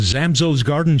Zamzows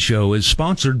Garden Show is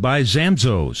sponsored by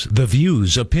Zamzows. The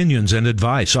views, opinions, and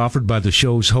advice offered by the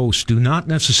show's hosts do not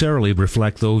necessarily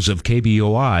reflect those of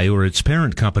KBOI or its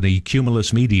parent company,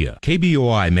 Cumulus Media.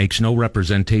 KBOI makes no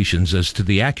representations as to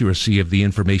the accuracy of the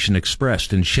information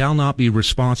expressed and shall not be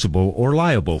responsible or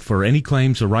liable for any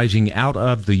claims arising out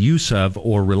of the use of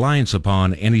or reliance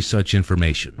upon any such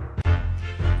information.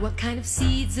 What kind of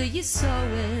seeds are you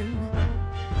sowing?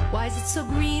 Why is it so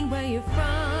green where you're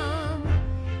from?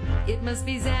 It must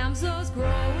be Zamzows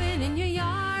growing in your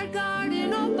yard,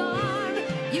 garden, or barn.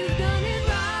 You've done it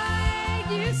right,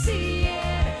 you see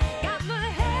it. Got the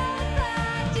help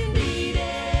that you needed.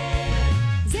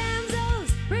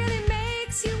 Zamzows really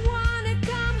makes you wanna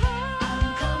come home.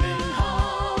 I'm coming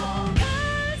home,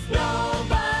 'cause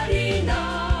nobody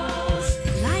knows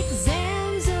like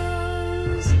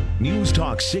Zamzows. News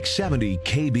Talk 670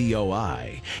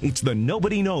 KBOI. It's the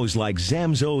Nobody Knows Like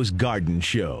Zamzows Garden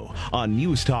Show on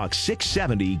News Talk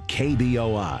 670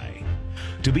 KBOI.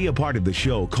 To be a part of the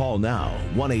show, call now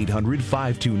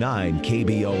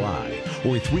 1-800-529-KBOI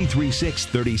or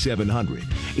 336-3700.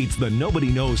 It's the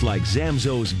Nobody Knows Like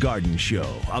Zamzows Garden Show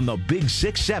on the Big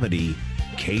 670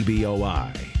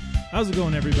 KBOI. How's it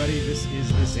going, everybody? This is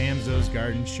the Zamzows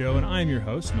Garden Show, and I'm your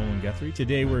host, Nolan Guthrie.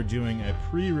 Today we're doing a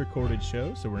pre-recorded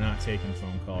show, so we're not taking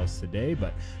phone calls today,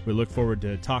 but we look forward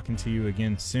to talking to you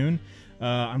again soon.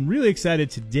 I'm really excited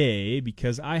today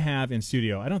because I have in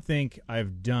studio, I don't think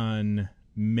I've done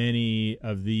many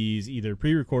of these either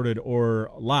pre-recorded or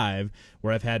live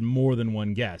where I've had more than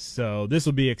one guest. So this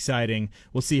will be exciting.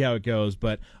 We'll see how it goes,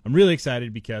 but I'm really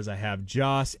excited because I have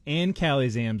Joss and Callie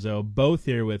Zamzow both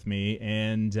here with me,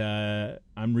 and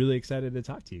I'm really excited to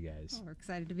talk to you guys. Oh, we're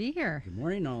excited to be here. Good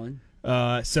morning, Nolan.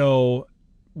 So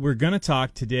we're going to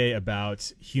talk today about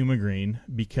Humigreen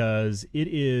because it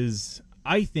is,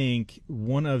 I think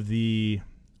Zamzows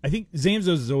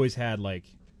has always had like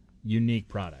unique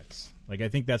products. Like, I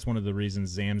think that's one of the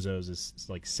reasons Zamzows is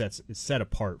like set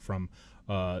apart from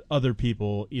other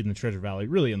people in the Treasure Valley,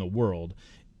 really in the world,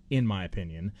 in my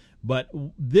opinion. But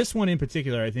this one in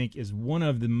particular, I think, is one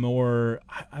of the more,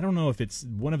 I don't know if it's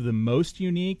one of the most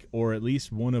unique or at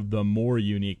least one of the more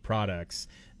unique products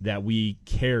that we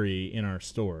carry in our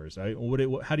stores.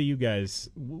 How do you guys,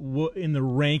 in the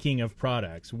ranking of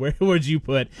products, where would you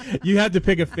put, you have to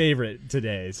pick a favorite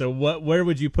today. So where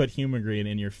would you put Humigreen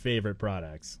in your favorite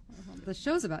products? The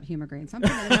show's about Humigreen, so I'm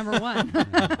putting it at number one.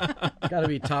 Got to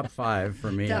be top 5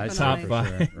 for me. Definitely. Top 5.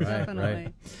 Sure. Right, Definitely.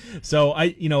 right. So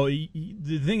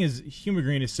the thing is,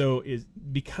 Humigreen is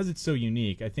because it's so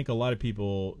unique. I think a lot of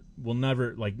people will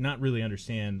never not really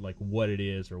understand like what it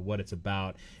is or what it's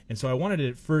about. And so I wanted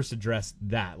to first address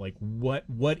that, like what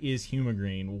is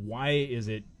Humigreen? Why is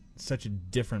it such a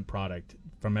different product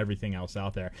from everything else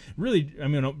out there? Really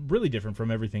different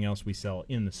from everything else we sell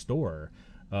in the store.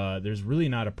 There's really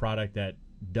not a product that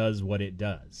does what it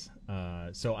does.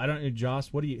 So I don't know,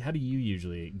 Joss, how do you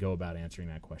usually go about answering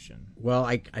that question? Well,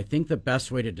 I think the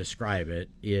best way to describe it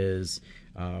is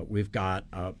we've got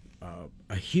a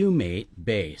humate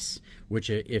base, which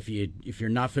if you're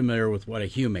not familiar with what a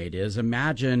humate is,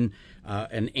 imagine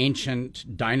an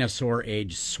ancient dinosaur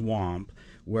age swamp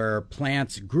where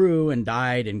plants grew and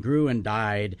died and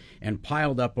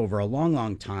piled up over a long,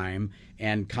 long time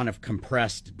and kind of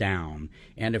compressed down.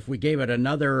 And if we gave it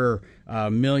another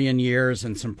million years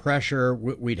and some pressure,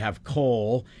 we'd have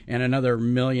coal, and another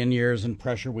million years and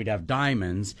pressure, we'd have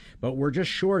diamonds. But we're just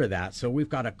short of that. So we've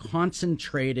got a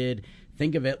concentrated,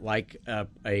 think of it like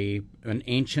an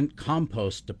ancient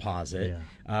compost deposit,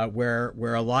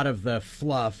 where a lot of the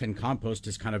fluff in compost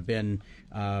has kind of been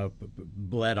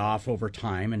bled off over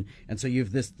time, and so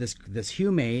you've this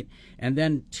humate, and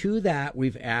then to that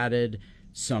we've added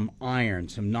some iron,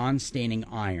 some non-staining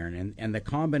iron, and the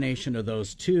combination of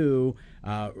those two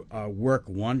work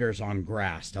wonders on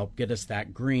grass to help get us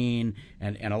that green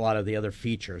and a lot of the other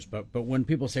features. But when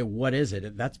people say, what is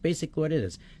it? That's basically what it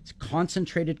is. It's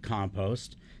concentrated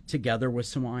compost together with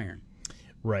some iron.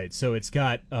 Right. So it's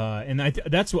got, and I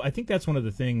think that's one of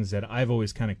the things that I've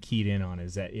always kind of keyed in on,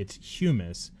 is that it's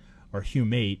humus or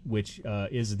humate, which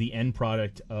is the end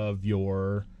product of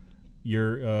your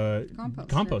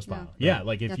compost pile. Yeah,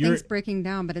 like if you're things breaking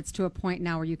down, but it's to a point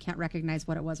now where you can't recognize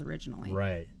what it was originally.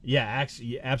 Right. Yeah.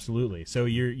 Actually, absolutely. So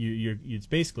it's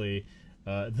basically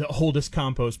the oldest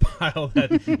compost pile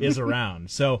that is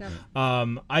around. So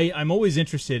I'm always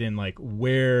interested in like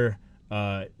where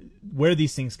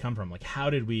these things come from. Like, how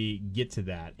did we get to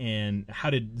that, and how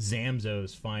did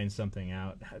Zamzows find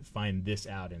this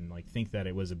out, and like think that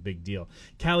it was a big deal?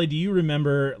 Callie, do you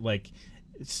remember like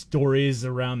stories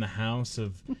around the house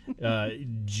of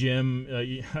Jim.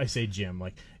 I say Jim,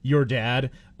 like your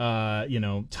dad.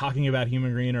 Talking about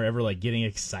Human Green, or ever like getting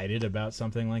excited about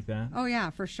something like that? Oh yeah,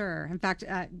 for sure. In fact,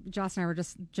 Joss and I were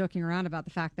just joking around about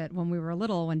the fact that when we were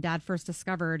little, when Dad first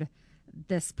discovered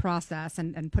this process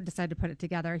and decided to put it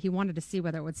together, he wanted to see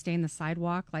whether it would stain the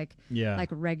sidewalk like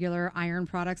regular iron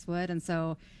products would, and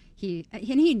so he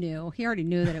already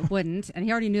knew that it wouldn't, and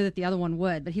he already knew that the other one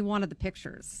would, but he wanted the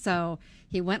pictures. So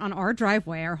he went on our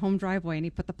driveway, our home driveway, and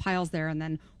he put the piles there and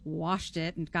then washed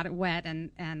it and got it wet and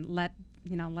let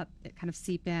it kind of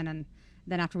seep in. And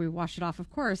then after we washed it off, of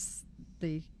course,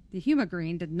 the Huma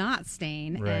Green did not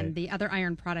stain, right, and the other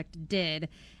iron product did.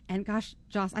 And gosh,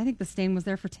 Joss, I think the stain was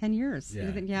there for 10 years.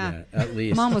 Yeah, at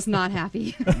least. Mom was not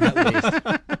happy. At least.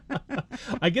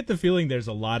 I get the feeling there's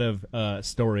a lot of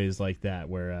stories like that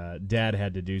where Dad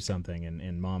had to do something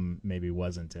and Mom maybe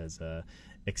wasn't as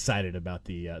excited about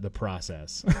the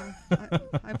process.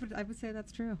 I would say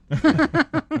that's true.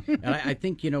 And I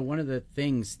think one of the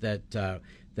things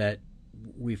that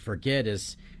we forget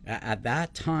is at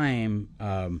that time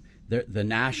the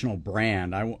national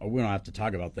brand. We don't have to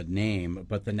talk about the name,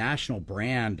 but the national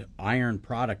brand iron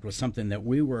product was something that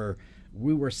we were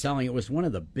selling. It was one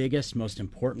of the biggest, most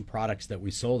important products that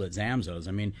we sold at Zamzows.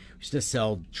 I mean, we used to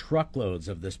sell truckloads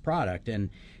of this product, and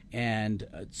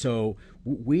so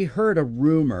we heard a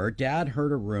rumor. Dad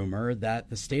heard a rumor that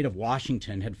the state of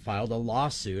Washington had filed a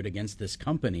lawsuit against this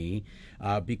company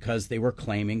because they were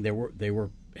claiming they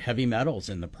were heavy metals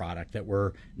in the product that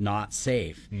were not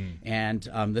safe. And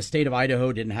the state of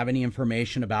Idaho didn't have any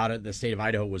information about it. The state of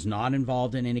Idaho was not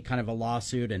involved in any kind of a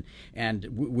lawsuit, and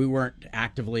we weren't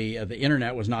actively, the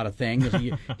internet was not a thing.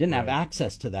 You didn't have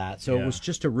access to that. So it was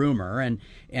just a rumor.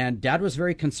 And Dad was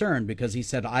very concerned because he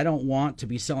said, I don't want to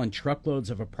be selling truckloads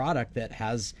of a product that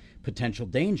has potential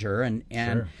danger. And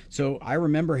Sure. So I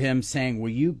remember him saying, will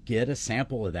you get a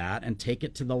sample of that and take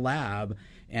it to the lab?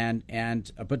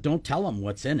 But don't tell them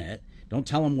what's in it. Don't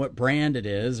tell them what brand it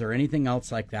is or anything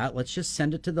else like that. Let's just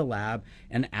send it to the lab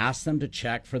and ask them to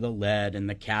check for the lead and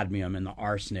the cadmium and the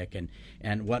arsenic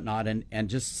and whatnot, and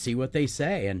just see what they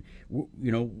say. And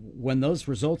when those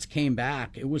results came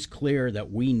back, it was clear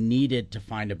that we needed to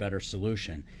find a better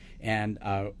solution. And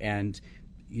I've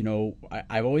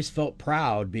always felt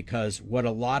proud because what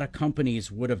a lot of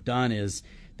companies would have done is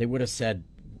they would have said,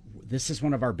 this is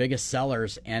one of our biggest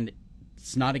sellers, and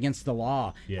it's not against the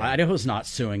law. Yeah. Idaho's not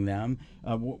suing them.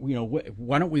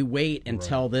 Why don't we wait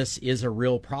until this is a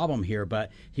real problem here?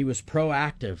 But he was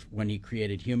proactive when he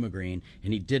created Huma Green,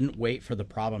 and he didn't wait for the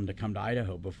problem to come to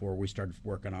Idaho before we started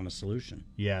working on a solution.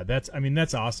 Yeah, that's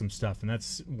awesome stuff, and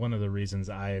that's one of the reasons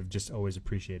I've just always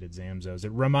appreciated Zamzows.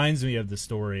 It reminds me of the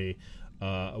story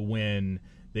when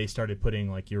they started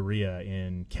putting like urea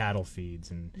in cattle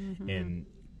feeds, and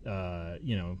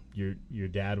your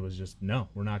dad was just, no,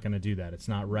 we're not going to do that. It's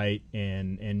not right,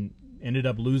 and ended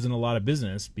up losing a lot of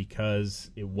business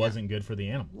because it wasn't good for the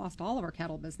animal. Lost all of our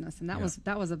cattle business, and that was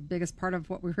the biggest part of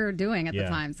what we were doing at the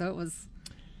time. So it was,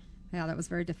 that was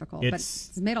very difficult. But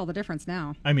it's made all the difference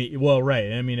now. I mean, well,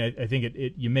 right. I mean, I think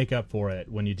you make up for it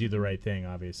when you do the right thing,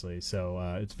 obviously. So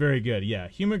it's very good. Yeah,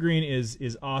 Huma Green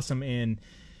is awesome. And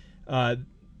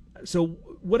so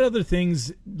what other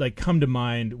things like come to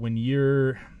mind when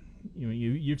you're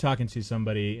talking to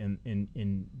somebody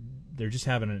and they're just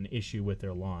having an issue with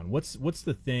their lawn? What's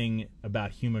the thing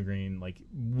about Huma Green? Like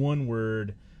one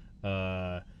word,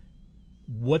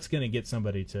 what's going to get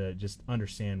somebody to just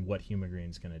understand what Huma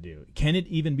Green's going to do? Can it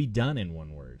even be done in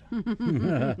one word?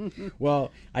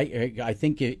 Well, I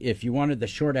think if you wanted the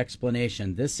short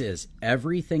explanation, this is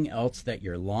everything else that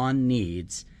your lawn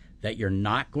needs that you're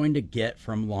not going to get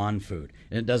from lawn food.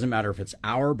 And it doesn't matter if it's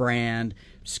our brand,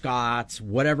 Scott's,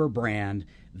 whatever brand.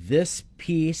 This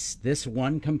piece, this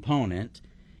one component,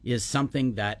 is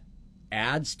something that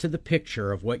adds to the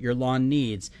picture of what your lawn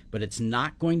needs, but it's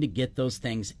not going to get those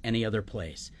things any other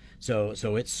place. So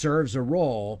it serves a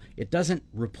role. It doesn't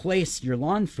replace your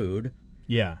lawn food,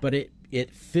 but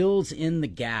it fills in the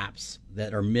gaps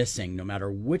that are missing no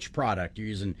matter which product you're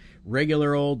using.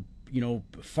 Regular old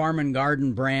farm and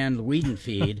garden brand weed and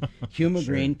feed, Huma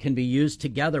Green can be used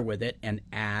together with it and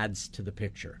adds to the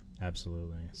picture.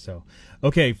 Absolutely. So,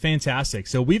 okay, fantastic.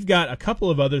 So we've got a couple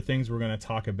of other things we're going to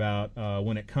talk about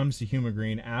when it comes to Huma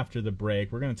Green after the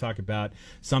break. We're going to talk about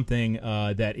something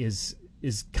that is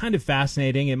kind of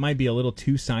fascinating. It might be a little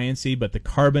too sciencey, but the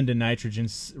carbon to nitrogen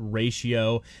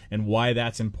ratio and why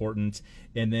that's important.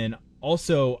 And then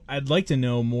also, I'd like to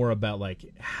know more about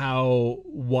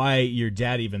why your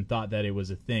dad even thought that it was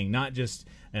a thing, not just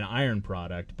an iron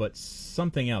product, but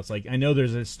something else. Like I know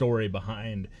there's a story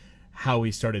behind how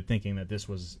he started thinking that this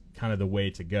was kind of the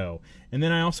way to go. And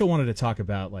then I also wanted to talk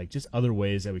about like just other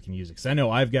ways that we can use it, because I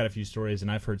know I've got a few stories, and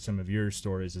I've heard some of your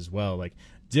stories as well, like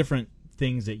different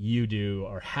things that you do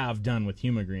or have done with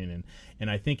Humigreen, and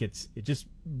I think it just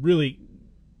really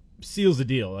seals the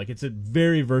deal. Like, it's a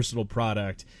very versatile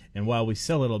product, and while we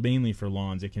sell it mainly for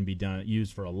lawns, it can be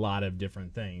used for a lot of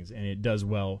different things, and it does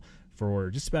well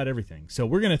for just about everything. So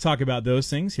we're going to talk about those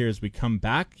things here as we come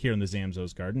back here on the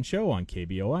Zamzows Garden Show on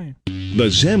KBOI. The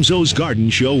Zamzows Garden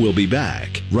Show will be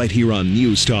back right here on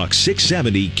News Talk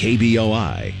 670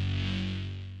 KBOI.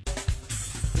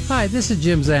 Hi, this is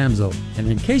Jim Zamzo, and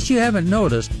in case you haven't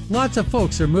noticed, lots of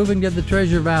folks are moving to the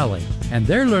Treasure Valley, and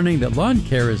they're learning that lawn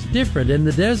care is different in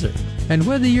the desert. And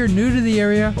whether you're new to the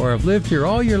area or have lived here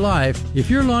all your life, if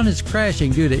your lawn is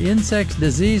crashing due to insects,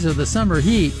 disease, or the summer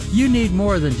heat, you need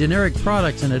more than generic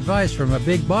products and advice from a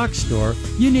big box store.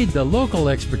 You need the local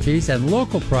expertise and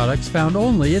local products found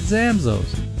only at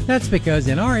Zamzows. That's because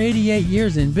in our 88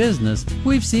 years in business,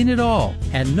 we've seen it all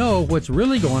and know what's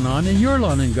really going on in your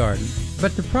lawn and garden.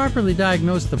 But to properly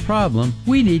diagnose the problem,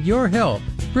 we need your help.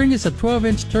 Bring us a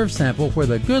 12-inch turf sample where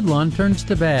the good lawn turns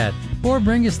to bad, or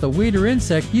bring us the weed or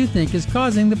insect you think is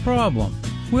causing the problem.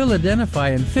 We'll identify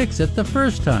and fix it the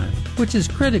first time, which is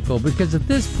critical because at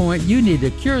this point you need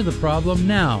to cure the problem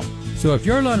now. So if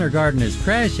your lawn or garden is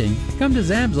crashing, come to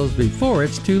Zamzows before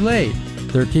it's too late.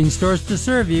 13 stores to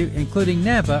serve you, including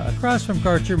Napa across from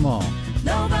Karcher Mall.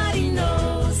 Nobody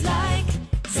knows like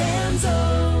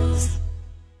Zamzows.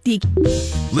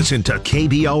 Listen to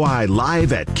KBOI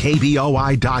live at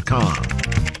KBOI.com.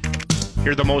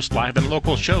 Hear the most live and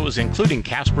local shows, including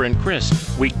Casper and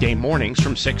Chris, weekday mornings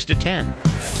from 6 to 10.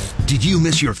 Did you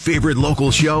miss your favorite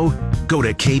local show? Go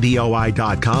to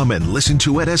KBOI.com and listen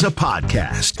to it as a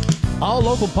podcast. All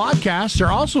local podcasts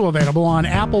are also available on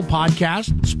Apple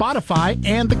Podcasts, Spotify,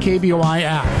 and the KBOI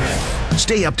app.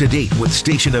 Stay up to date with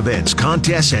station events,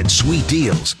 contests, and sweet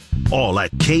deals, all at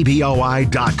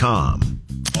KBOI.com.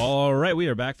 All right, we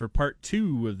are back for part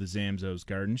 2 of the Zamzows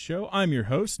Garden Show. I'm your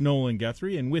host, Nolan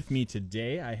Guthrie, and with me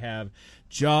today I have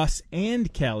Joss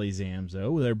and Callie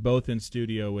Zamzow. They're both in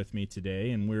studio with me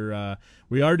today, and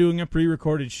we are doing a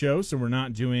pre-recorded show, so we're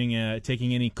not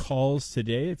taking any calls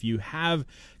today. If you have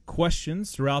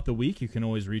questions throughout the week, you can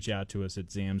always reach out to us at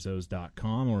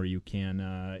zamzows.com, or you can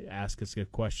ask us a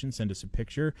question, send us a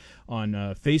picture on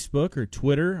Facebook or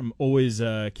Twitter. I'm always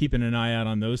keeping an eye out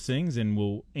on those things, and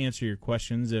we'll answer your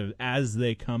questions as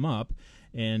they come up.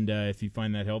 And if you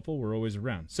find that helpful, we're always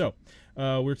around. So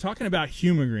we're talking about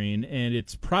Humigreen, and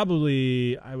it's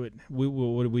probably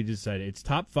what did we decide? It's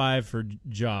top 5 for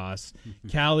Joss.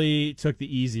 Callie took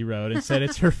the easy road and said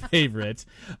it's her favorite.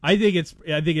 I think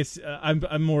it's.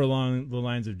 I'm more along the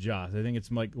lines of Joss. I think it's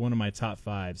like one of my top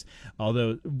 5s.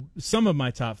 Although some of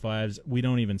my top 5s we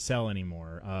don't even sell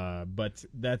anymore. But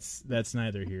that's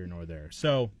neither here nor there.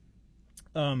 So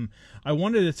I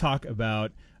wanted to talk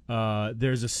about.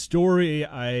 There's a story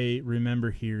I remember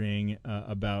hearing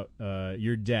about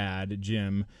your dad,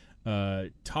 Jim,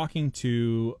 talking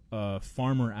to a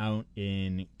farmer out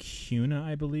in Kuna,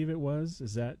 I believe it was.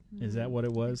 Is that what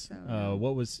it was? So, yeah.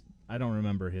 What was? I don't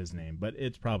remember his name, but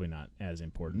it's probably not as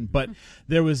important. But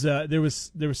there was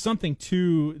something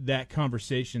to that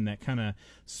conversation that kind of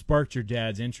sparked your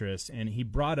dad's interest, and he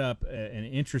brought up an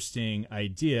interesting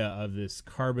idea of this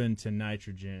carbon to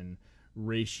nitrogen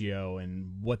ratio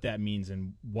and what that means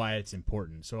and why it's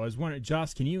important. So I was wondering,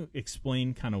 Joss, can you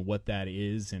explain kind of what that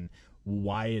is and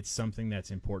why it's something that's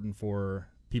important for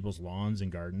people's lawns and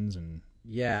gardens? And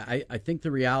yeah, I think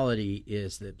the reality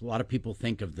is that a lot of people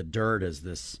think of the dirt as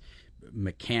this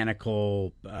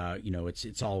mechanical,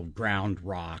 it's all ground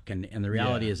rock, and the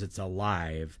reality is it's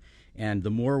alive, and the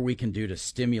more we can do to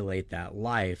stimulate that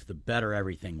life, the better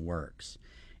everything works.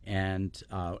 And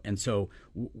so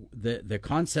the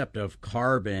concept of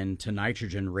carbon to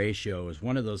nitrogen ratio is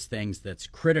one of those things that's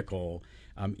critical.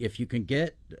 If you can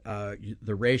get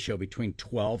the ratio between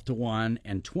 12 to 1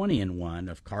 and 20 in 1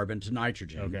 of carbon to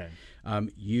nitrogen,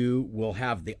 you will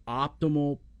have the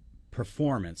optimal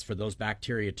performance for those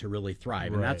bacteria to really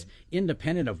thrive, and that's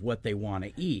independent of what they want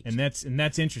to eat. And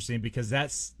that's interesting because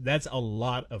that's a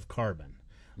lot of carbon.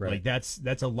 Right. Like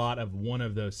that's a lot of one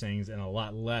of those things and a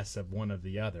lot less of one of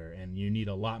the other, and you need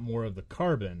a lot more of the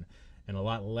carbon and a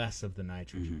lot less of the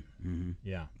nitrogen.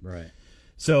 Yeah, right.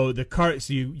 So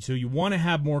you want to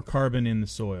have more carbon in the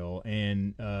soil,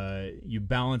 and you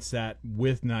balance that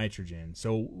with nitrogen.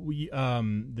 So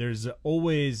there's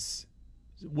always,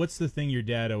 what's the thing your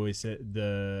dad always said?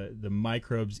 The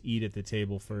microbes eat at the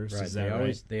table first. Right. Is that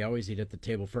right? They always eat at the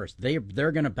table first. They're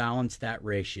going to balance that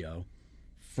ratio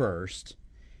first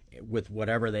with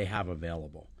whatever they have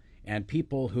available. And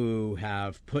people who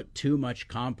have put too much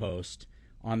compost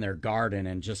on their garden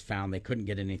and just found they couldn't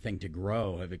get anything to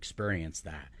grow have experienced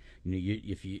that.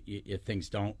 If things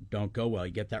don't go well,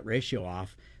 you get that ratio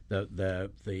off,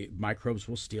 the microbes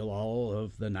will steal all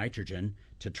of the nitrogen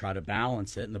to try to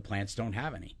balance it, and the plants don't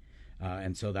have any.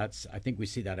 And so I think we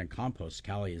see that in compost.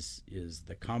 Callie is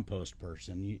the compost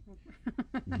person.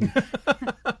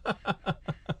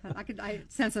 I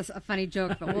sense a funny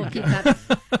joke, but we'll keep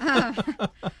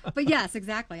that. But yes,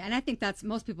 exactly, and I think that's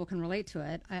most people can relate to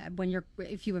it.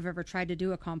 If you have ever tried to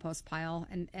do a compost pile,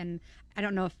 and I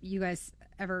don't know if you guys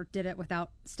ever did it without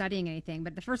studying anything,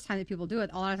 but the first time that people do it,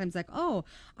 a lot of times like, oh,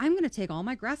 I'm going to take all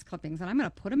my grass clippings and I'm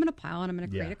going to put them in a pile and I'm going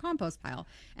to create a compost pile,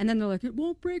 and then they're like, it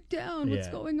won't break down. What's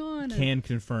going on? Can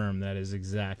confirm that is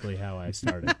exactly how I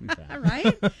started with that.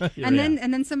 Right? And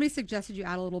then somebody suggested you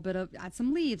add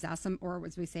some leaves, or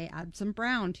as we say, add some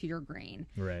brown to your grain,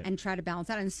 right, and try to balance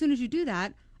that. And as soon as you do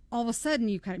that, all of a sudden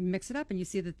you kind of mix it up and you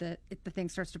see that the thing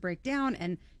starts to break down,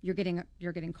 and you're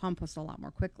getting compost a lot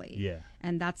more quickly. Yeah.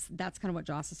 And that's kind of what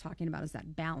Joss is talking about, is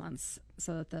that balance,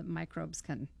 so that the microbes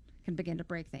can begin to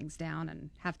break things down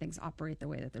and have things operate the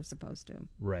way that they're supposed to.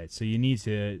 Right. So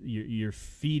you're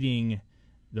feeding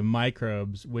the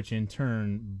microbes, which in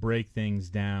turn break things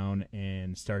down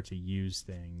and start to use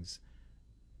things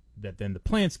that then the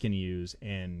plants can use,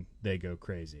 and they go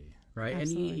crazy. Right.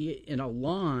 Absolutely. And in a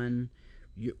lawn,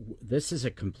 this is a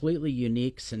completely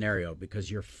unique scenario because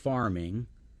you're farming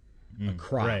a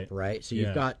crop, right? So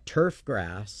you've got turf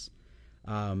grass,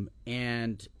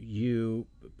 and you,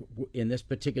 in this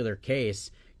particular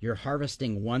case, you're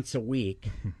harvesting once a week,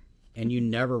 and you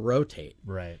never rotate.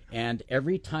 Right. And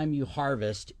every time you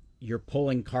harvest, you're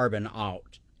pulling carbon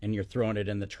out, and you're throwing it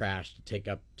in the trash to take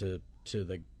up to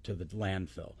the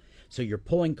landfill. So you're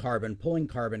pulling carbon,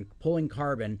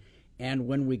 and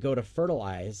when we go to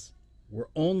fertilize, we're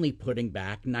only putting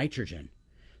back nitrogen.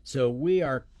 So we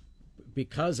are,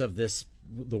 because of this,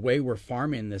 the way we're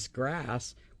farming this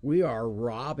grass, we are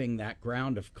robbing that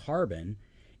ground of carbon.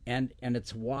 And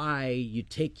it's why you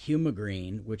take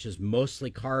Humigreen, which is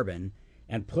mostly carbon,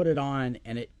 and put it on,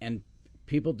 and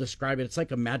people describe it, it's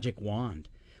like a magic wand.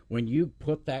 When you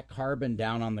put that carbon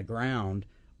down on the ground,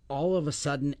 all of a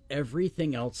sudden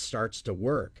everything else starts to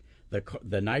work.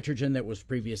 The nitrogen that was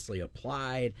previously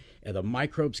applied, and the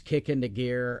microbes kick into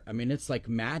gear. I mean, it's like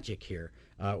magic here.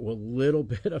 A little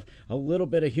bit of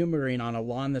Humigreen on a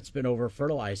lawn that's been over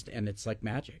fertilized, and it's like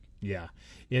magic. Yeah,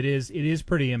 it is. It is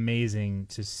pretty amazing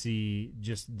to see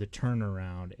just the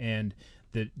turnaround and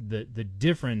the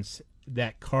difference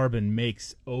that carbon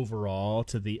makes overall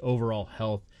to the overall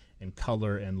health and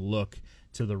color and look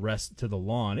to the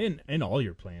lawn and all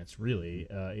your plants really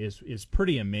is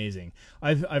pretty amazing.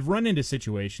 I've run into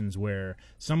situations where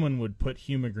someone would put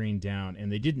Humigreen down and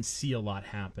they didn't see a lot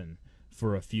happen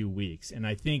for a few weeks, and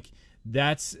I think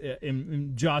that's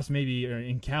Joss, maybe,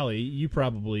 and Callie, you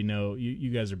probably know, you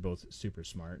guys are both super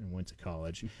smart and went to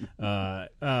college,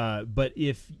 but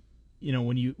if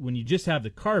when you just have the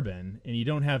carbon and you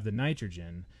don't have the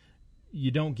nitrogen, you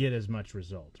don't get as much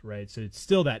result, right? So it's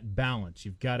still that balance.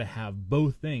 You've got to have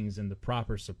both things in the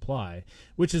proper supply,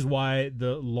 which is why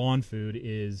the lawn food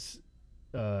is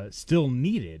still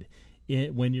needed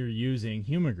when you're using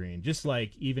Humigreen. Just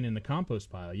like even in the compost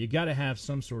pile, you got to have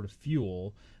some sort of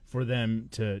fuel for them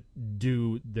to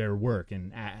do their work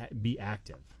and be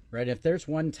active. Right. If there's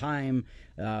one time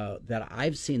that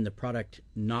I've seen the product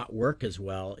not work as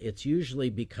well, it's usually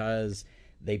because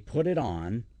they put it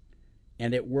on,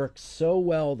 and it works so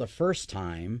well the first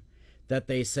time that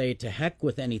they say, to heck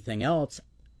with anything else.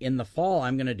 In the fall,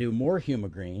 I'm going to do more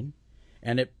Humigreen,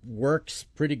 and it works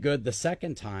pretty good the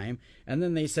second time. And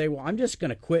then they say, well, I'm just going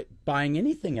to quit buying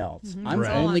anything else. Mm-hmm. I'm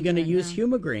only going to use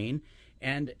Humigreen.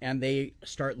 And they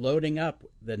start loading up.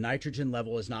 The nitrogen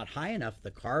level is not high enough. The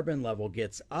carbon level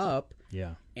gets up.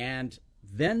 Yeah. And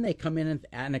then they come in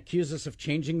and accuse us of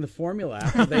changing the formula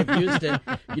after they've used it,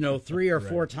 3 or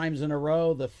 4 times in a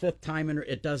row. The 5th time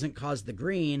it doesn't cause the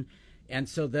green. And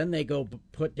so then they go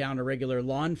put down a regular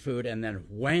lawn food, and then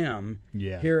wham,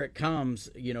 here it comes,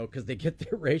 because they get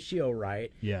their ratio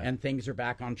right, and things are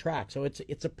back on track. So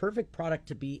it's a perfect product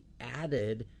to be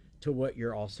added to what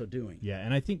you're also doing. Yeah,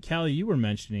 and I think, Callie, you were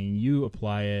mentioning you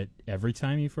apply it every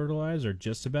time you fertilize, or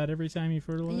just about every time you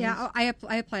fertilize? Yeah, I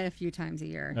apply it a few times a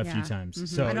year. A few times. Mm-hmm.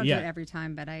 So I don't do it every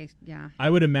time, but I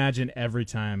would imagine every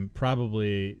time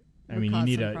probably. I mean, you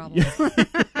need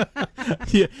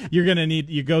you're going to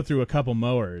you go through a couple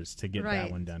mowers to get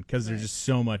that one done, because there's just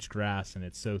so much grass and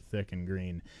it's so thick and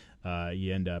green.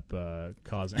 you end up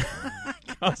causing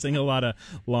causing a lot of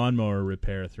lawnmower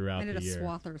repair throughout the year.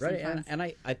 Right, and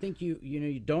I think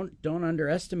you don't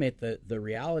underestimate the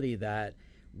reality that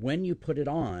when you put it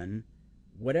on,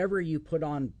 whatever you put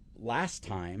on last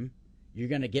time, you're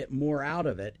going to get more out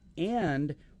of it,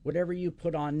 and whatever you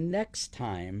put on next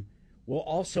time will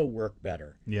also work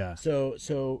better. Yeah.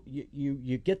 So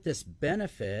you get this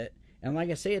benefit, and like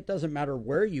I say, it doesn't matter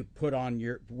where you put on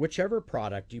whichever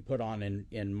product you put on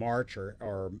in March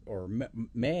or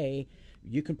May.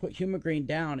 You can put Humigreen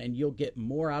down, and you'll get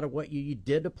more out of what you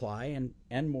did apply,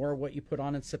 and more of what you put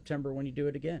on in September when you do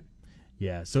it again.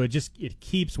 Yeah, so it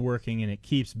keeps working, and it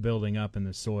keeps building up in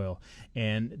the soil,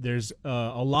 and there's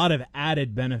a lot of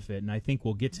added benefit, and I think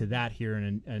we'll get to that here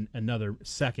in another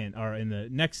second, or in the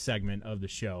next segment of the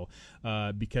show,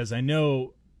 because I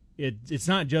know it's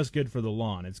not just good for the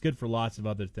lawn. It's good for lots of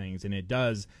other things, and it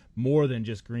does more than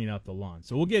just green up the lawn.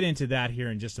 So we'll get into that here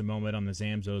in just a moment on the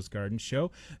Zamzows Garden Show.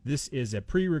 This is a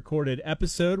pre-recorded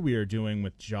episode we are doing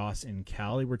with Joss and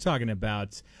Callie. We're talking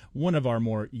about one of our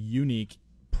more unique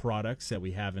products that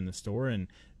we have in the store, and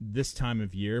this time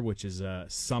of year, which is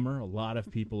summer, a lot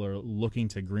of people are looking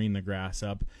to green the grass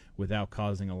up without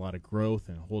causing a lot of growth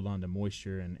and hold on to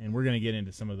moisture, and we're going to get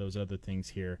into some of those other things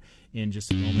here in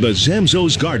just a moment. The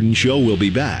Zamzows Garden Show will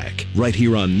be back right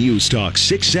here on News Talk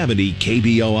 670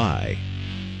 KBOI.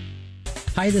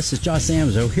 Hi, this is Joss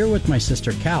Zamzo here with my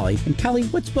sister Callie. And Callie,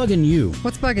 what's bugging you?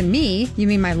 What's bugging me? You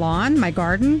mean my lawn, my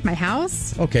garden, my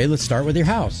house? Okay, let's start with your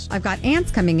house. I've got ants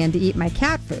coming in to eat my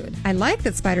cat food. I like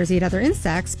that spiders eat other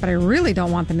insects, but I really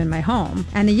don't want them in my home.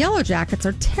 And the yellow jackets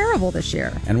are terrible this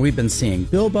year. And we've been seeing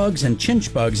bill bugs and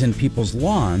chinch bugs in people's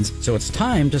lawns, so it's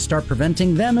time to start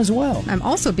preventing them as well. I'm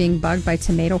also being bugged by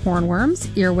tomato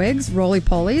hornworms, earwigs,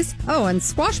 roly-polies, and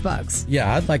squash bugs.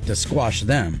 Yeah, I'd like to squash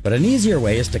them, but an easier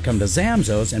way is to come to Zamzows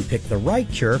and pick the right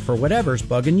cure for whatever's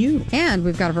bugging you. And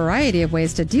we've got a variety of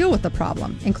ways to deal with the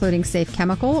problem, including safe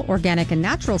chemical, organic and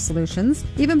natural solutions,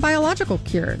 even biological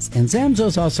cures. And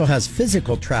Zamzows also has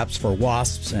physical traps for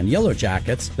wasps and yellow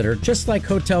jackets that are just like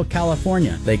Hotel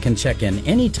California. They can check in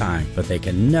anytime, but they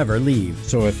can never leave.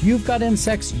 So if you've got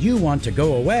insects you want to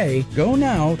go away, go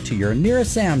now to your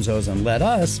nearest Zamzows and let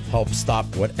us help stop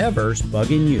whatever's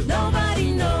bugging you.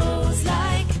 Nobody knows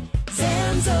like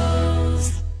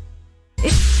Zamzows.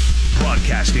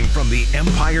 Broadcasting from the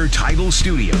Empire Title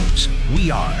Studios, we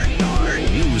are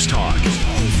News Talk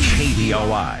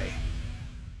KBOI.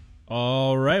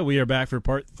 All right, we are back for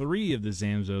part 3 of the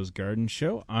Zamzows Garden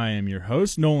Show. I am your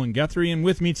host, Nolan Guthrie, and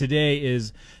with me today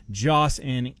is Joss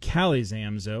and Callie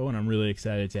Zamzow, and I'm really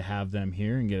excited to have them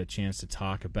here and get a chance to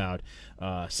talk about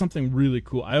something really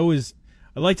cool. I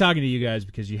like talking to you guys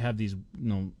because you have these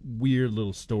weird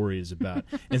little stories about,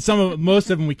 and most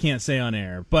of them we can't say on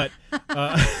air, but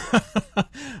but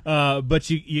I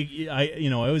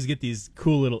always get these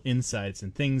cool little insights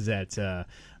and things that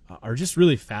are just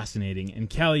really fascinating. And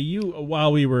Callie, you,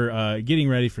 while we were getting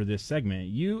ready for this segment,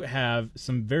 you have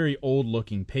some very old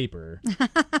looking paper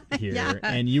here, Yeah.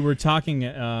 and you were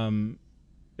talking.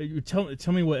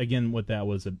 Tell me what that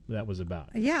was about.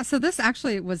 Yeah, so this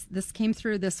came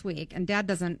through this week, and Dad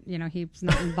doesn't, he's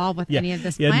not involved with any of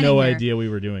this. He had no idea we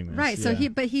were doing this. Right. Yeah. So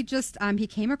he just he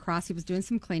came across, he was doing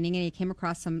some cleaning, and he came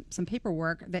across some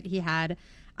paperwork that he had.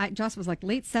 Joss was like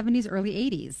late 70s, early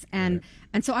 80s, and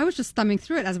so I was just thumbing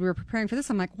through it as we were preparing for this.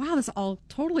 I'm like, wow, this all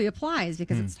totally applies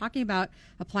because it's talking about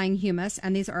applying humus,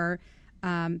 and these are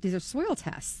soil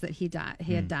tests that he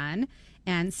had done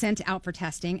and sent out for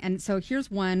testing. And so here's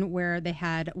one where they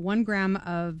had 1 gram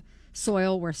of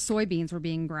soil where soybeans were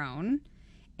being grown,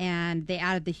 and they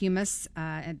added the humus,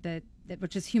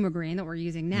 which is Humigreen that we're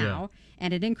using now,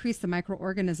 and it increased the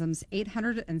microorganisms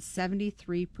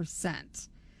 873%.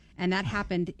 And that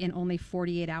happened in only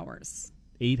 48 hours.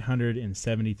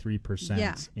 873%.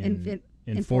 Yeah,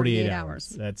 in 48 hours.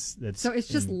 That's so it's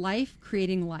just life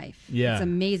creating life. Yeah, it's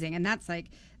amazing. And that's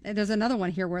like, there's another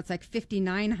one here where it's like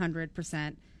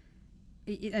 5,900%.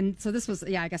 And so this was,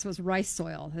 I guess it was rice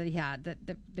soil that he had that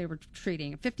they were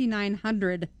treating.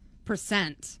 5,900%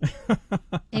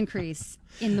 increase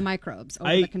in the microbes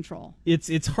over the control.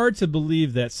 It's hard to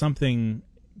believe that something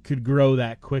could grow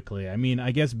that quickly. I mean, I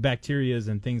guess bacterias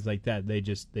and things like that, they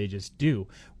just do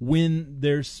when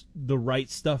there's the right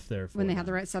stuff there for when they them. have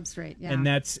the right substrate. Yeah. And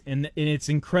and it's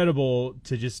incredible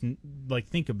to just like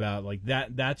think about like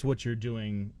that's what you're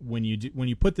doing when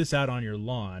you put this out on your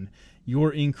lawn.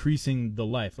 You're increasing the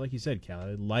life, like you said,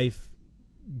 Callie, life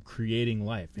creating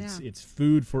life. Yeah. It's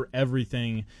food for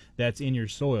everything that's in your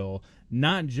soil,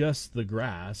 not just the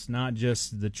grass, not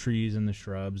just the trees and the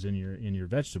shrubs in your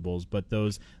vegetables, but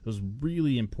those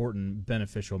really important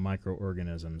beneficial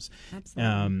microorganisms.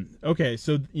 Absolutely. Okay,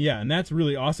 so yeah, and that's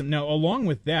really awesome. Now, along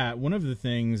with that, one of the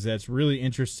things that's really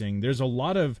interesting, there's a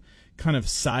lot of kind of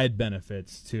side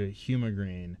benefits to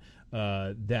Humigreen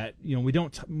that we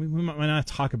might not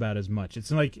talk about as much.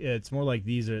 It's more like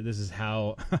this is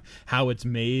how it's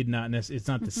made. It's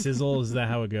not the sizzle. Is that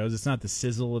how it goes? It's not the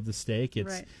sizzle of the steak.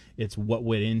 It's what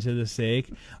went into the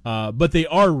steak. But they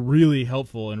are really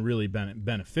helpful and really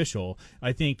beneficial.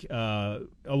 I think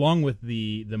along with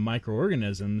the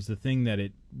microorganisms,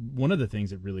 one of the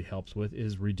things it really helps with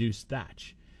is reduce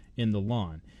thatch in the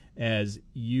lawn. As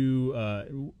you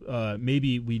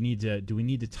maybe we need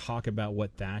to talk about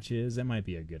what thatch is? That might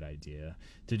be a good idea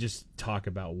to just talk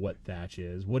about what thatch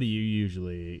is. What do you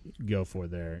usually go for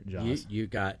there, Josh? You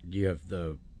have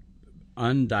the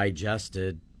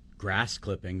undigested grass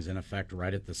clippings in effect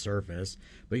right at the surface,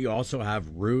 but you also have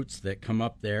roots that come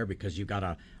up there because you've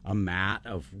got a mat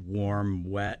of warm,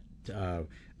 wet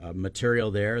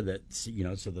material there that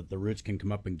so that the roots can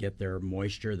come up and get their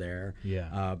moisture there.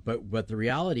 Yeah. But the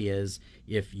reality is,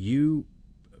 if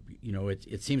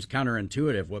it seems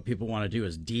counterintuitive. What people want to do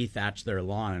is dethatch their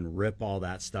lawn and rip all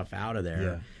that stuff out of there.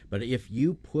 Yeah. But if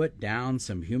you put down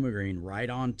some Humigreen right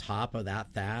on top of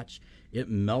that thatch, it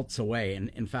melts away. And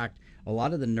in fact, a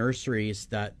lot of the nurseries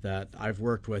that I've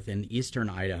worked with in eastern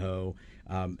Idaho,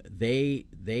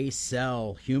 they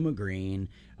sell Humigreen,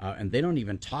 and they don't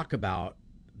even talk about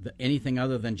anything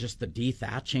other than just the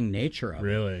dethatching nature of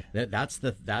really? it. That's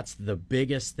the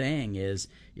biggest thing is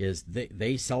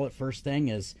they sell it first thing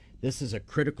is this is a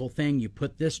critical thing. You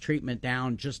put this treatment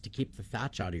down just to keep the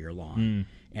thatch out of your lawn.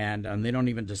 And they don't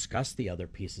even discuss the other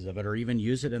pieces of it or even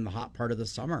use it in the hot part of the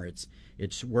summer.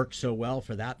 It's worked so well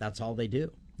for that. That's all they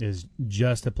do. Is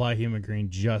just apply Humigreen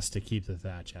just to keep the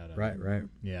thatch out of it. Right.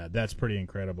 Yeah, that's pretty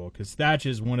incredible because thatch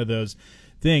is one of those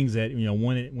things that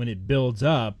when it builds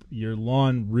up, your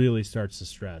lawn really starts to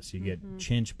stress. You get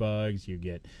chinch bugs, you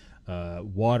get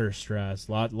water stress,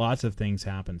 lots of things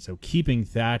happen. So keeping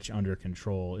thatch under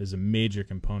control is a major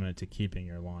component to keeping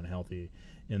your lawn healthy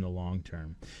in the long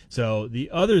term. So the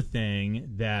other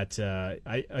thing that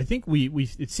I think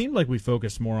it seemed like we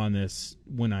focused more on this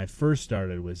when I first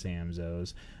started with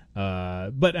Zamzows,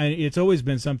 but it's always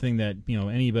been something that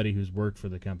anybody who's worked for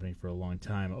the company for a long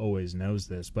time always knows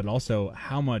this, but also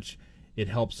how much it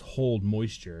helps hold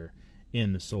moisture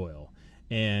in the soil.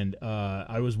 And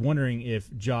I was wondering if,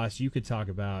 Josh, you could talk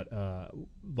about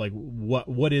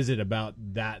what is it about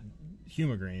that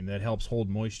Humigreen that helps hold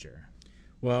moisture?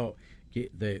 Well,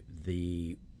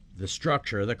 the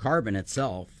structure, the carbon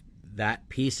itself, that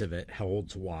piece of it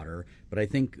holds water. But I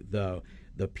think the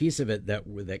piece of it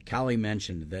that Callie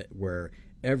mentioned, that where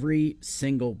every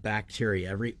single bacteria,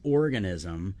 every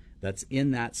organism that's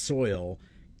in that soil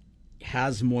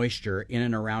has moisture in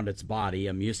and around its body,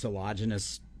 a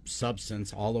mucilaginous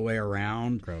substance all the way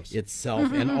around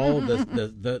itself, and all of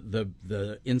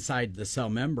the inside the cell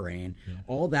membrane,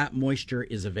 all that moisture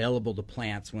is available to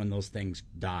plants when those things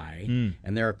die,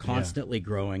 and they're constantly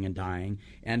growing and dying.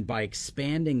 And by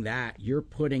expanding that, you're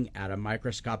putting at a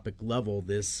microscopic level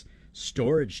this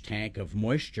storage tank of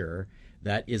moisture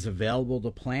that is available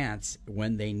to plants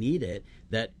when they need it,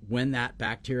 that when that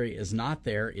bacteria is not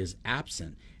there, is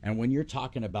absent. And when you're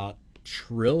talking about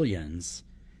trillions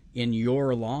in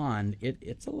your lawn,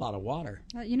 it's a lot of water.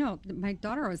 My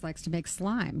daughter always likes to make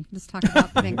slime. Just talk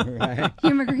about putting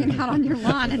Humigreen out on your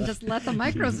lawn and just let the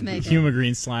microbes make it.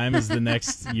 Humigreen slime is the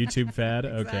next YouTube fad.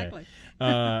 Exactly.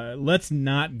 Okay. Let's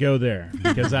not go there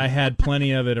because I had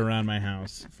plenty of it around my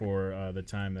house for the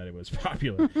time that it was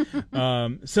popular.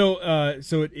 So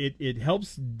it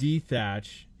helps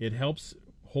dethatch. It helps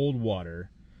hold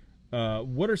water.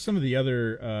 What are some of the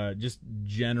other just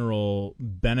general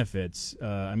benefits?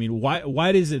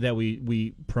 Why is it that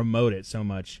we promote it so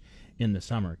much in the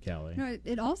summer, Callie?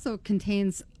 It also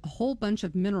contains a whole bunch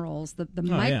of minerals, the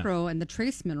micro and the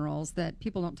trace minerals that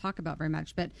people don't talk about very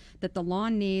much, but that the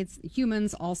lawn needs,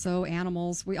 humans also,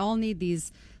 animals. We all need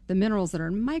the minerals that are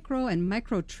in micro and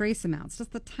micro trace amounts,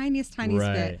 just the tiniest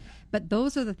bit. But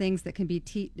those are the things that can be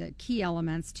key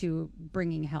elements to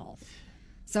bringing health.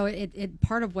 So it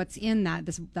part of what's in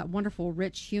that wonderful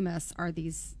rich humus are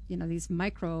these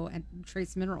micro and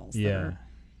trace minerals that are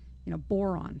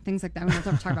boron, things like that. We don't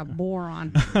have to talk about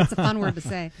boron. It's a fun word to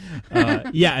say.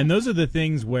 And those are the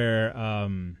things where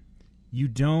you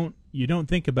don't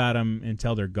think about them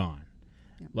until they're gone.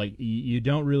 Like you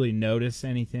don't really notice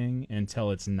anything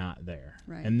until it's not there.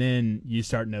 Right. And then you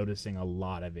start noticing a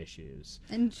lot of issues.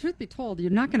 And truth be told,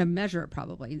 you're not going to measure it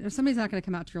probably. Somebody's not going to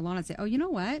come out to your lawn and say, oh, you know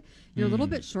what? You're a little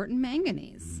bit short in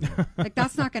manganese. Like,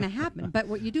 that's not going to happen. But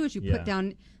what you do is you put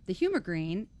down the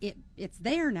Humigreen. It's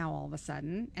there now all of a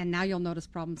sudden, and now you'll notice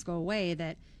problems go away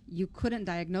that you couldn't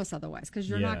diagnose otherwise, because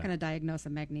you're not going to diagnose a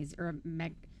manganese or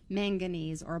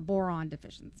manganese or a boron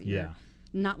deficiency. Yeah.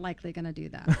 You're not likely going to do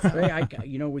that. So.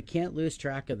 Ray, we can't lose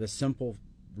track of the simple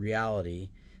reality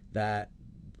that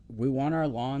we want our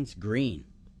lawns green.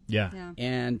 Yeah.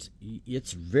 And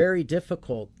it's very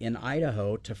difficult in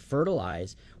Idaho to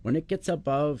fertilize. When it gets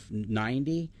above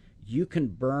 90, you can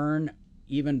burn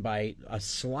even by a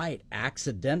slight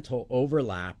accidental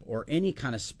overlap or any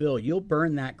kind of spill. You'll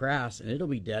burn that grass and it'll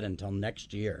be dead until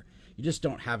next year. You just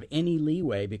don't have any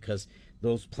leeway because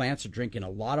those plants are drinking a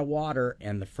lot of water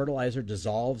and the fertilizer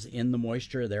dissolves in the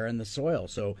moisture there in the soil.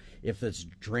 So if it's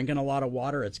drinking a lot of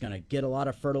water, it's going to get a lot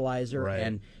of fertilizer,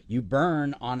 and you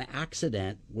burn on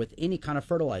accident with any kind of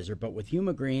fertilizer. But with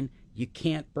Humigreen, you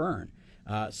can't burn.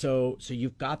 So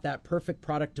you've got that perfect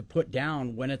product to put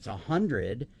down when it's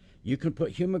 100. You can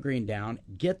put Humigreen down,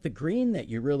 get the green that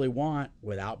you really want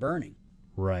without burning.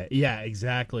 Right. Yeah,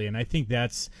 exactly. And I think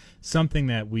that's something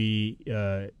that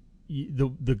the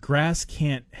grass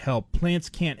can't help, plants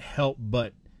can't help,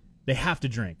 but they have to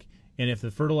drink. And if the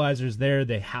fertilizer's there,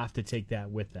 they have to take that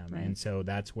with them. Right. And so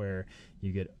that's where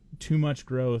you get too much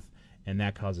growth, and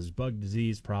that causes bug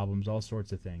disease problems, all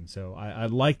sorts of things. So I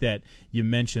like that you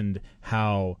mentioned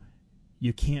how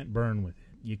you can't burn with it.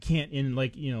 You can't,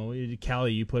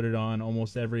 Callie, you put it on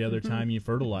almost every other time you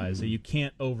fertilize. So you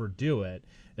can't overdo it.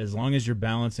 As long as you're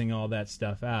balancing all that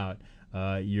stuff out,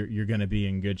 you're going to be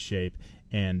in good shape,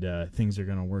 and things are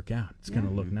going to work out. It's going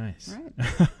to look nice.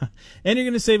 Right. And you're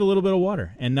going to save a little bit of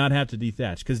water and not have to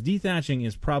dethatch, because dethatching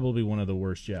is probably one of the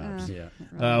worst jobs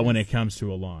when it comes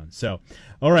to a lawn. So,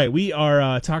 all right, we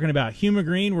are talking about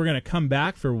Humigreen. We're going to come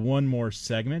back for one more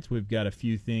segment. We've got a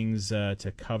few things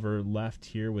to cover left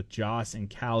here with Joss and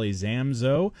Callie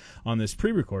Zamzo on this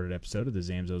pre-recorded episode of the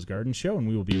Zamzo's Garden Show, and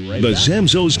we will be right back. The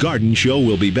Zamzo's Garden Show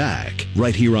will be back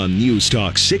right here on News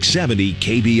Talk 670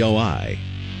 KBOI.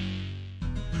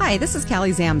 Hi, this is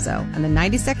Callie Zamzo, and the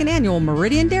 92nd Annual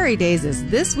Meridian Dairy Days is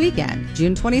this weekend,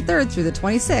 June 23rd through the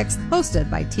 26th,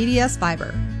 hosted by TDS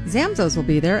Fiber. Zamzo's will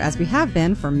be there as we have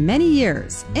been for many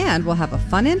years, and we'll have a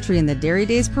fun entry in the Dairy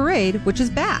Days Parade, which is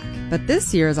back. But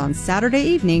this year is on Saturday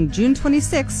evening, June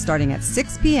 26th, starting at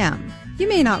 6 p.m. You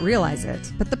may not realize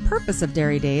it, but the purpose of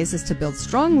Dairy Days is to build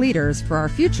strong leaders for our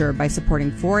future by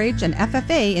supporting 4-H and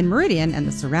FFA in Meridian and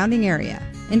the surrounding area.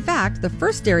 In fact, the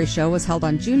first dairy show was held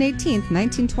on June 18,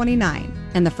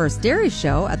 1929, and the first dairy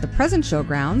show at the present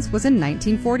showgrounds was in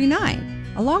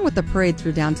 1949. Along with the parade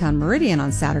through downtown Meridian on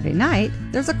Saturday night,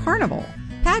 there's a carnival,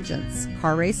 pageants,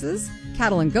 car races,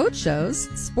 cattle and goat shows,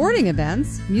 sporting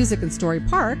events, music and story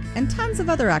park, and tons of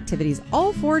other activities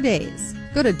all 4 days.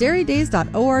 Go to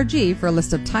dairydays.org for a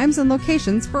list of times and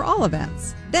locations for all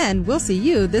events. Then we'll see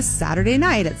you this Saturday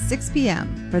night at 6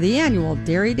 p.m. for the annual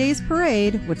Dairy Days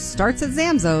Parade, which starts at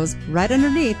Zamzo's right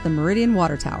underneath the Meridian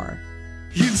Water Tower.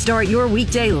 Start your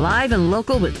weekday live and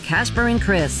local with Casper and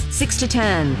Chris, 6 to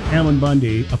 10. Alan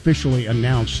Bundy officially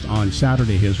announced on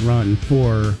Saturday his run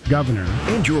for governor.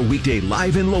 And your weekday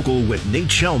live and local with Nate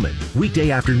Shellman.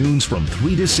 Weekday afternoons from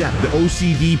 3 to 7. The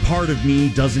OCD part of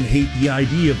me doesn't hate the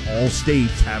idea of all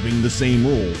states having the same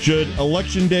rule. Should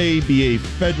Election Day be a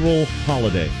federal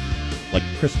holiday, like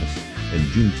Christmas and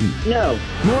Juneteenth? No.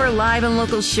 More live and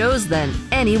local shows than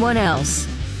anyone else.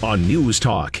 On News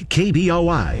Talk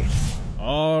KBOI.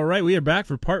 All right, we are back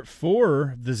for part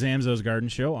 4 of the Zamzo's Garden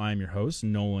Show. I'm your host,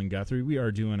 Nolan Guthrie. We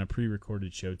are doing a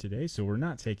pre-recorded show today, so we're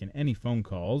not taking any phone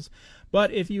calls.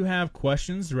 But if you have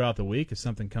questions throughout the week, if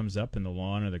something comes up in the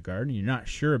lawn or the garden you're not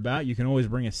sure about, you can always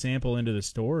bring a sample into the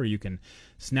store, or you can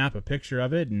snap a picture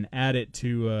of it and add it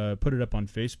to put it up on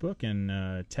Facebook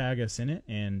and tag us in it,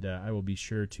 and I will be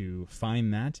sure to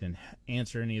find that and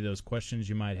answer any of those questions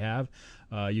you might have.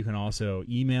 You can also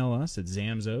email us at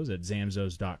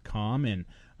zamzos@zamzos.com, and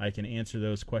I can answer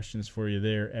those questions for you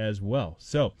there as well.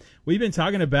 So we've been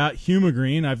talking about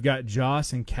Humigreen. I've got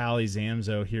Joss and Callie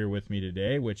Zamzo here with me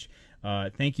today, which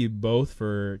thank you both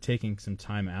for taking some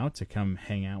time out to come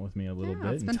hang out with me a little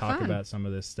bit and talk about some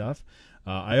of this stuff.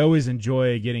 I always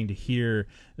enjoy getting to hear,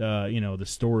 the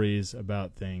stories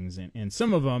about things, and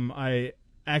some of them I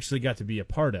actually got to be a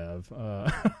part of, or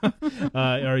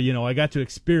I got to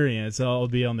experience. I'll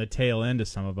be on the tail end of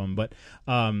some of them, but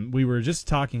we were just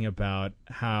talking about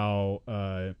how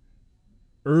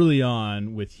early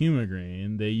on with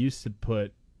Humigreen they used to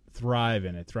put Thrive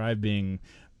in it. Thrive being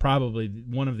probably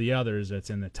one of the others that's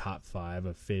in the top 5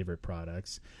 of favorite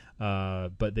products.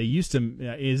 But they used to.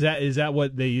 Is that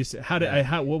what they used to?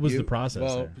 What was the process?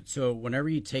 Well, there? So whenever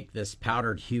you take this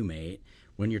powdered humate,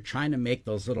 when you're trying to make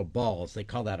those little balls, they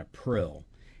call that a prill.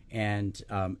 And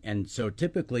so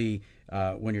typically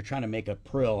when you're trying to make a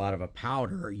prill out of a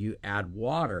powder, you add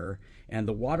water, and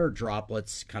the water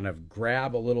droplets kind of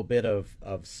grab a little bit of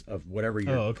whatever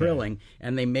you're prilling,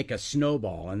 and they make a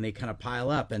snowball, and they kind of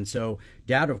pile up. And so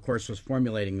Dad, of course, was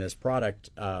formulating this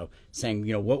product, saying,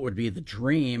 what would be the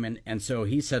dream? And so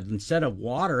he said, instead of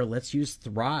water, let's use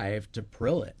Thrive to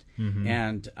prill it. Mm-hmm.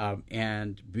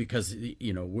 And because,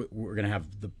 we're going to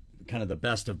have the kind of the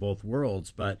best of both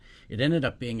worlds, but it ended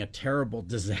up being a terrible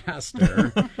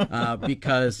disaster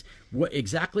because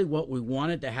exactly what we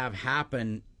wanted to have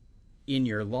happen in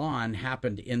your lawn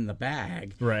happened in the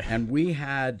bag. Right. And we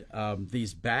had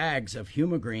these bags of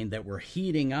Humigreen that were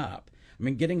heating up. I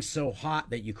mean, getting so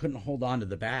hot that you couldn't hold on to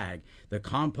the bag. The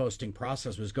composting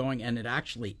process was going, and it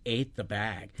actually ate the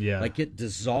bag. Yeah. Like it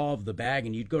dissolved the bag,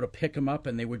 and you'd go to pick them up,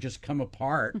 and they would just come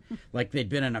apart like they'd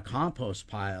been in a compost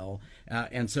pile.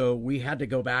 And so we had to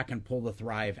go back and pull the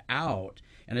Thrive out.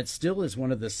 And it still is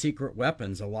one of the secret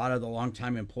weapons. A lot of the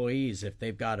longtime employees, if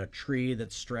they've got a tree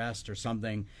that's stressed or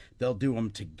something, they'll do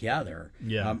them together.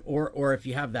 Yeah. Or if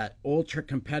you have that ultra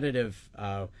competitive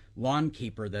lawn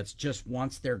keeper that's just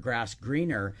wants their grass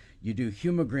greener, you do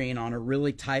Humigreen on a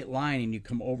really tight line, and you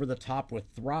come over the top with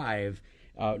Thrive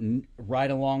right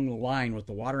along the line with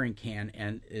the watering can,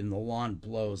 and the lawn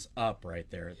blows up right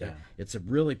there. Yeah. It's a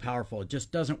really powerful. It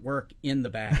just doesn't work in the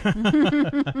bag.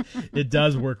 It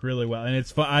does work really well, and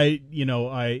it's fun.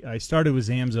 I started with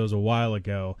Zamzows a while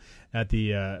ago at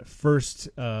the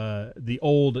the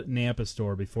old Nampa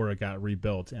store before it got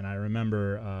rebuilt, and I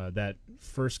remember that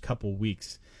first couple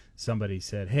weeks somebody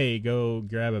said, "Hey, go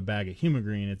grab a bag of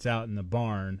Humigreen. It's out in the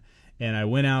barn." And I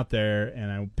went out there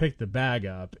and I picked the bag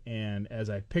up, and as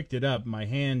I picked it up, my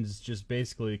hands just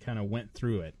basically kind of went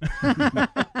through it.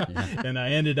 And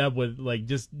I ended up with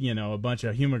just a bunch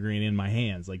of Humigreen in my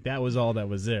hands. Like that was all that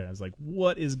was there. I was like,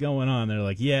 what is going on? They're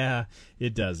like, yeah,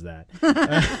 it does that.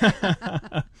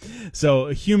 So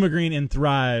Humigreen and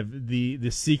Thrive,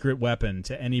 the secret weapon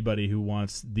to anybody who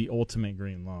wants the ultimate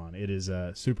green lawn. It is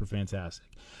super fantastic.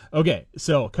 Okay,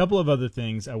 so a couple of other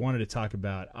things I wanted to talk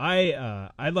about.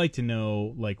 I'd like to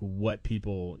know what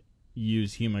people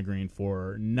use Humigreen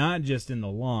for, not just in the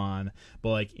lawn,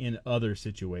 but in other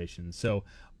situations. So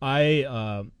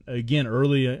I again,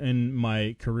 early in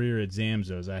my career at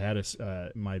Zamzows, I had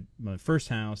my first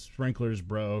house, sprinklers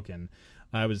broke, and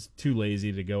I was too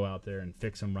lazy to go out there and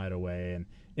fix them right away, and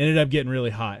ended up getting really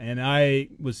hot. And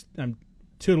I'm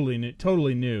totally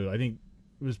new. I think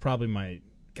it was probably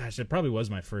it probably was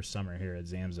my first summer here at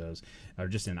Zamzows, or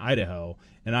just in Idaho,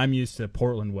 and I'm used to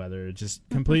Portland weather. It's just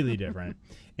completely different.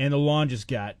 And the lawn just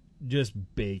got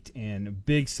baked, and a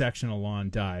big section of lawn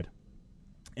died.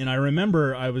 And I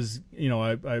remember I was,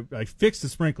 I fixed the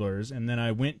sprinklers, and then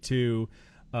I went to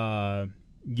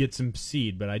get some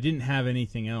seed, but I didn't have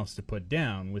anything else to put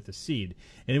down with the seed.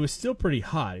 And it was still pretty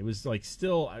hot. It was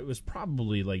it was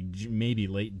probably maybe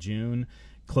late June,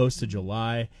 close to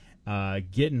July,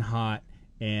 getting hot.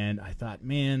 And I thought,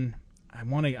 man, I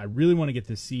really want to get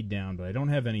this seed down, but I don't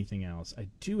have anything else. I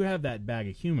do have that bag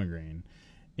of Humigreen,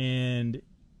 and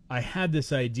I had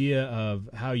this idea of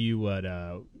how you would,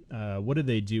 what do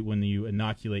they do when you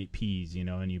inoculate peas,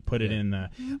 and you put it in the.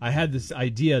 I had this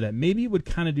idea that maybe it would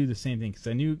kind of do the same thing, because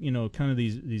I knew, kind of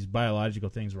these biological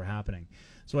things were happening.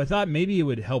 So I thought maybe it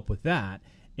would help with that.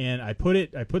 And I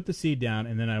put the seed down,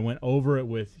 and then I went over it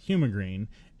with Humigreen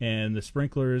and the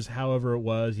sprinklers, however it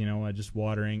was, just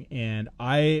watering. And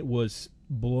I was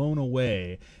blown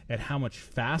away at how much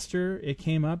faster it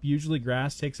came up. Usually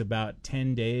grass takes about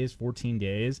 10 days, 14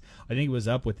 days. I think it was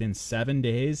up within 7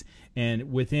 days.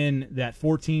 And within that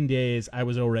 14 days, I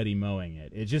was already mowing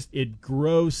it. It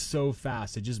grows so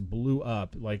fast. It just blew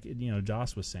up, like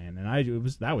Joss was saying. And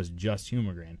that was just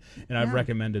Humigreen, and I've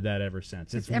recommended that ever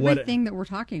since. It's everything that we're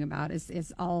talking about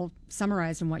is all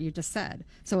summarized in what you just said.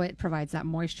 So it provides that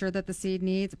moisture that the seed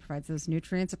needs. It provides those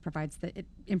nutrients. It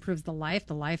improves the life.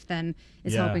 The life then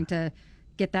is helping to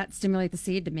stimulate the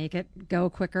seed to make it go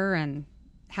quicker and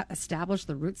establish.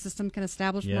 The root system can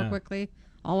establish more quickly.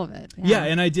 All of it. Yeah,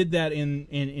 and I did that in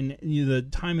the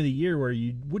time of the year where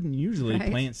you wouldn't usually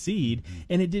plant seed,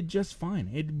 and it did just fine.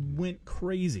 It went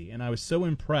crazy, and I was so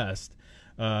impressed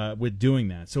with doing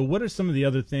that. So what are some of the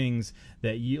other things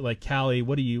that you like, Callie?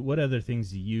 What other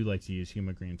things do you like to use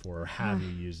Humigreen for, or have you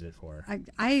used it for?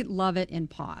 I love it in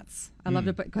pots. I love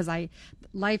it because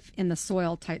life in the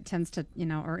soil tends to,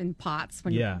 or in pots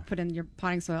when you put in your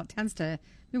potting soil, it tends to.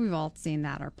 We've all seen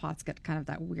that our pots get kind of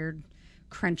that weird,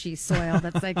 crunchy soil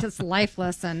that's like just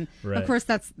lifeless, and of course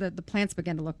that's the plants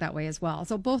begin to look that way as well.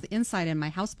 So both inside in my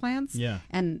house plants,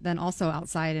 and then also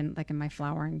outside in my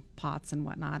flowering pots and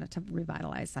whatnot to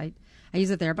revitalize. I use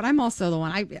it there, but I'm also the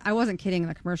one. I wasn't kidding in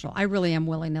the commercial. I really am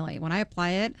willy-nilly when I apply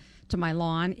it to my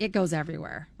lawn. It goes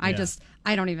everywhere. I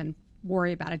don't even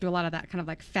worry about it. I do a lot of that kind of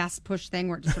like fast push thing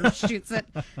where it just sort of shoots it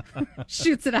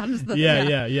out into the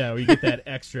We get that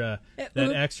extra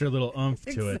little oomph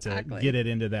to it to get it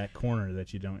into that corner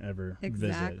that you don't ever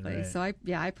visit. Right? So I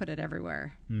put it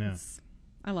everywhere. Yeah.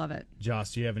 I love it.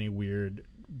 Joss, do you have any weird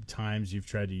times you've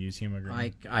tried to use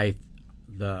Humigreen? I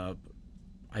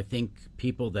think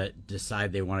people that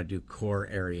decide they want to do core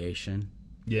aeration.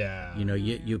 Yeah.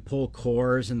 You pull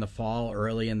cores in the fall,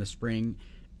 early in the spring.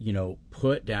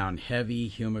 Put down heavy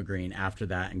Humigreen after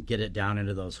that and get it down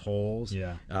into those holes.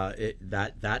 Yeah.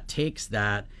 That takes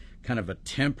that kind of a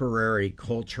temporary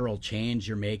cultural change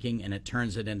you're making, and it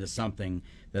turns it into something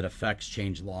that affects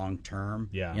change long term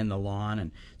in the lawn.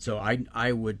 And so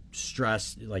I would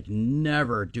stress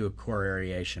never do a core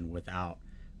aeration without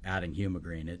adding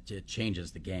Humigreen. It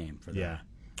changes the game for that. Yeah.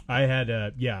 I had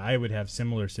I would have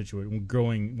similar situation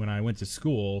growing when I went to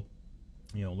school,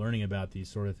 learning about these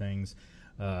sort of things.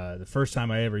 The first time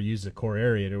I ever used a core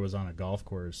aerator was on a golf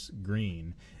course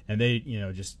green, and they,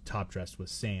 just top dressed with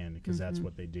sand because that's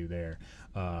what they do there.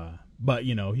 But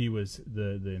he was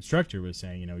the instructor was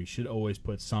saying, you should always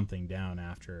put something down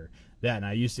after that. And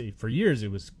I used to, for years, it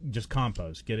was just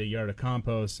compost. Get a yard of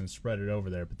compost and spread it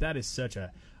over there. But that is such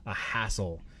a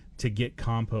hassle to get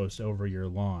compost over your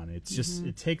lawn. It's just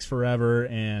it takes forever,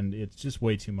 and it's just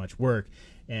way too much work.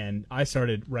 And I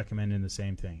started recommending the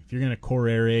same thing. If you're going to core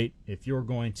aerate, if you're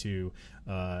going to,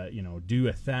 do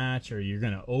a thatch, or you're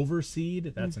going to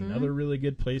overseed, that's another really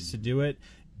good place to do it.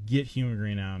 Get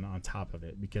Humigreen on top of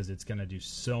it, because it's going to do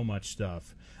so much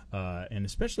stuff. And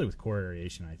especially with core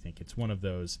aeration, I think it's one of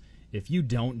those. If you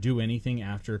don't do anything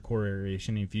after core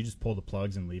aeration, if you just pull the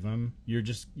plugs and leave them, you're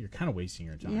kind of wasting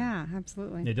your time. Yeah,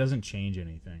 absolutely. It doesn't change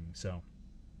anything. So.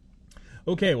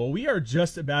 Okay, well, we are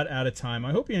just about out of time.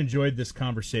 I hope you enjoyed this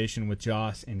conversation with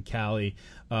Joss and Callie.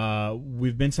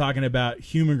 We've been talking about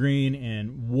Humigreen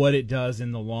and what it does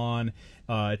in the lawn.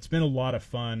 It's been a lot of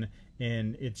fun,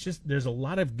 and it's just there's a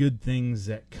lot of good things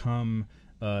that come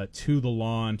to the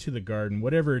lawn, to the garden,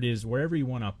 whatever it is, wherever you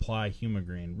want to apply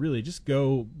Humigreen. Really, just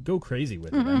go crazy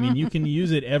with it. I mean, you can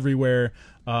use it everywhere.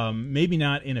 Maybe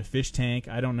not in a fish tank.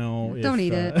 I don't know. Don't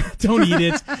eat it. Don't eat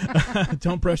it.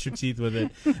 Don't brush your teeth with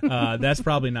it. That's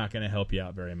probably not going to help you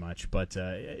out very much. But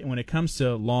when it comes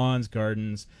to lawns,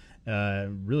 gardens,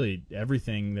 really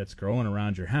everything that's growing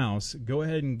around your house, go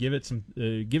ahead and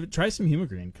try some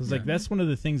Humigreen, because that's one of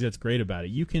the things that's great about it.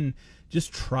 You can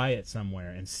just try it somewhere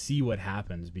and see what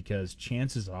happens, because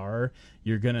chances are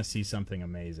you're gonna see something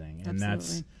amazing. And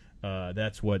that's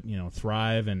what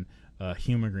Thrive and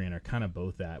Humigreen are kind of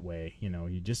both that way.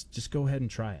 You just go ahead and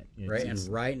try it. And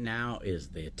right now is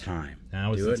the time.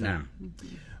 Now is do the it time. now.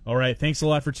 All right, thanks a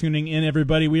lot for tuning in,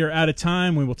 everybody. We are out of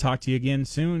time. We will talk to you again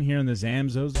soon here in the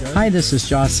Zamzows Garden. Hi, this is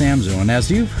Joss Zamzo, and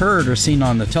as you've heard or seen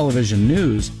on the television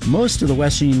news, most of the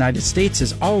western United States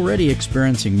is already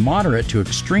experiencing moderate to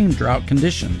extreme drought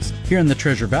conditions. Here in the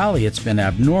Treasure Valley, it's been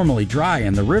abnormally dry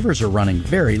and the rivers are running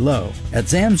very low. At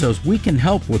Zamzows, we can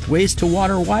help with ways to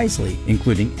water wisely,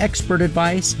 including expert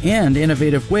advice and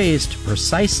innovative ways to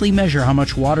precisely measure how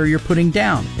much water you're putting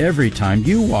down every time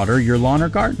you water your lawn or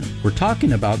garden. We're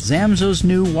talking about Zamzows'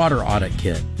 new water audit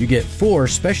kit. You get 4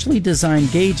 specially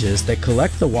designed gauges that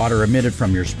collect the water emitted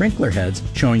from your sprinkler heads,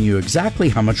 showing you exactly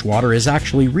how much water is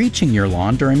actually reaching your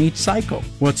lawn during each cycle.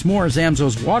 What's more,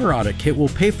 Zamzows' water audit kit will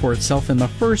pay for itself in the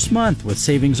first month with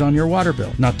savings on your water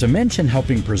bill, not to mention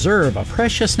helping preserve a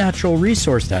precious natural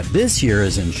resource that this year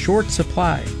is in short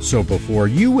supply. So before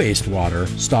you waste water,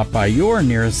 stop by your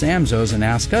nearest Zamzows and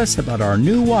ask us about our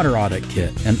new water audit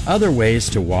kit and other ways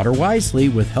to water wisely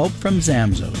with help from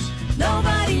Zamzows.